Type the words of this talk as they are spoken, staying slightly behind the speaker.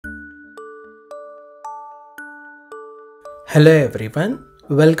Hello everyone,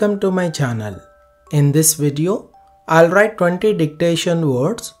 welcome to my channel. In this video, I'll write 20 dictation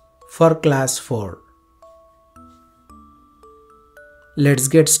words for class 4. Let's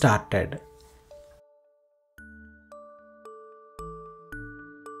get started.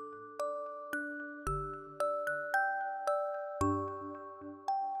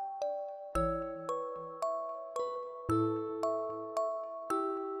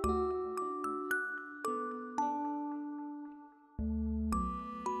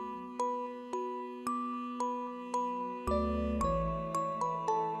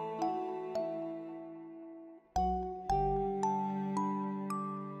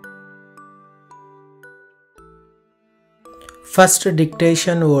 First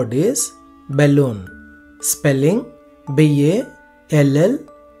dictation word is balloon. Spelling B-A-L-L-O-O-N.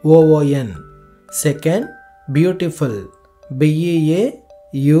 Second, beautiful. B-E-A-U-T-I-F-U-L.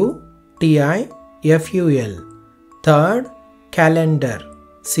 Third, calendar.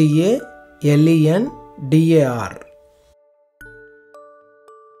 C-A-L-E-N-D-A-R.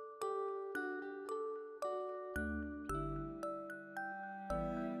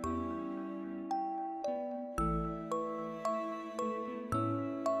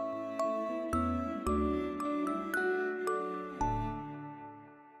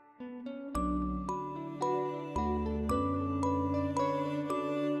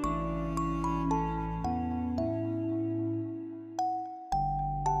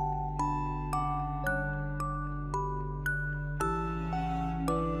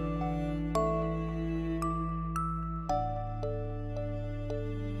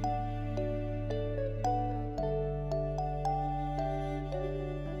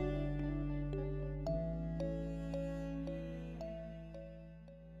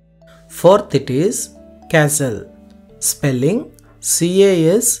 Fourth, it is castle. Spelling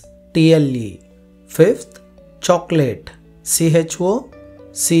C-A-S-T-L-E. Fifth, chocolate. C-H-O-C-O-L-A-T-E.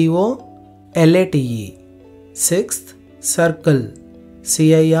 Sixth, circle.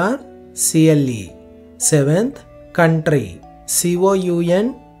 C-I-R-C-L-E. Seventh, country.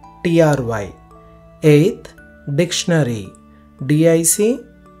 C-O-U-N-T-R-Y. Eighth, dictionary. D-I-C-T-I-O-N-A-R-Y.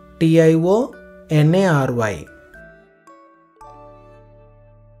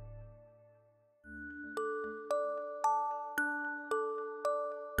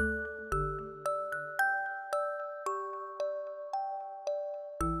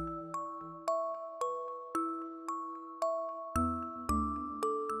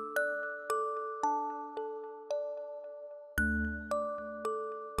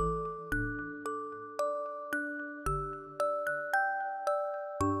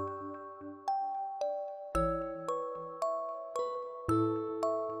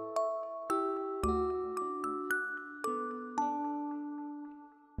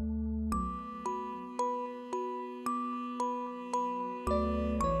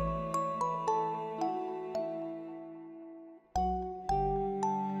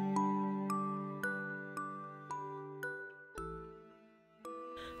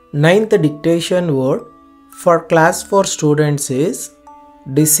 Ninth dictation word for class 4 students is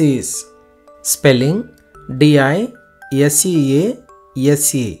disease. Spelling D-I-S-E-A-S-E.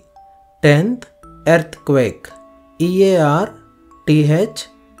 10th, earthquake.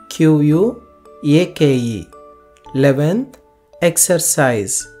 E-A-R-T-H-Q-U-A-K-E. 11th,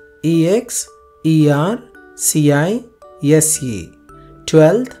 exercise. E-X-E-R-C-I-S-E.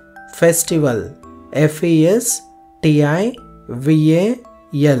 12th, festival. F-E-S-T-I-V-A-L.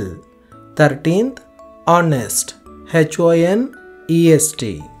 13th, honest.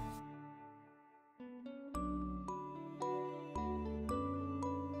 H-O-N-E-S-T.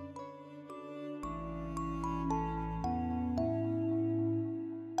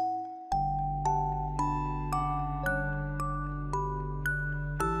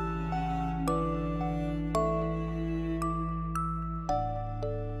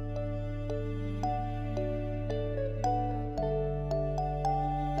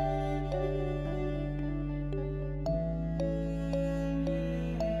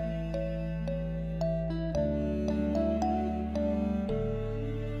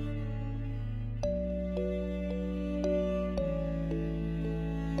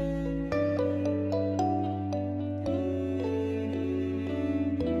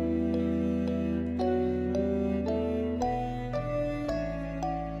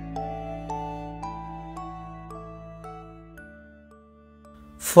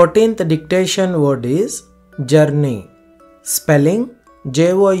 Fourteenth dictation word is journey. Spelling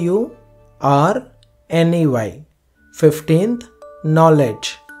J-O-U-R-N-E-Y. 15th,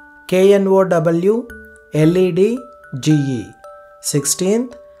 knowledge. K-N-O-W-L-E-D-G-E.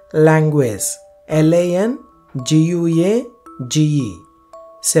 16th, language. L-A-N-G-U-A-G-E. GE.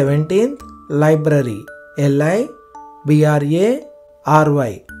 17th library, LIBRARY.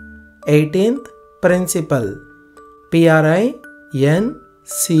 18th principal, PRINCIPAL.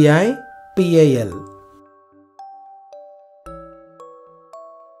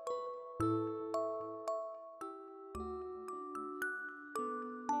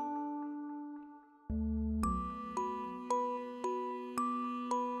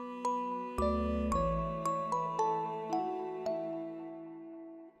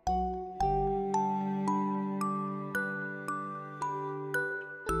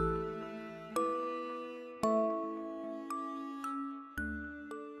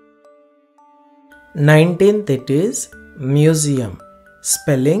 19th it is museum,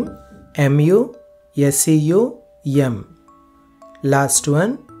 spelling MUSEUM. Last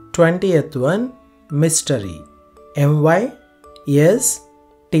one, 20th one, mystery, MYSTERY.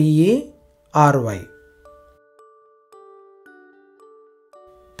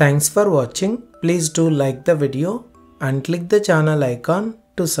 Thanks for watching. Please do like the video and click the channel icon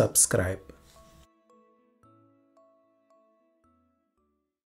to subscribe.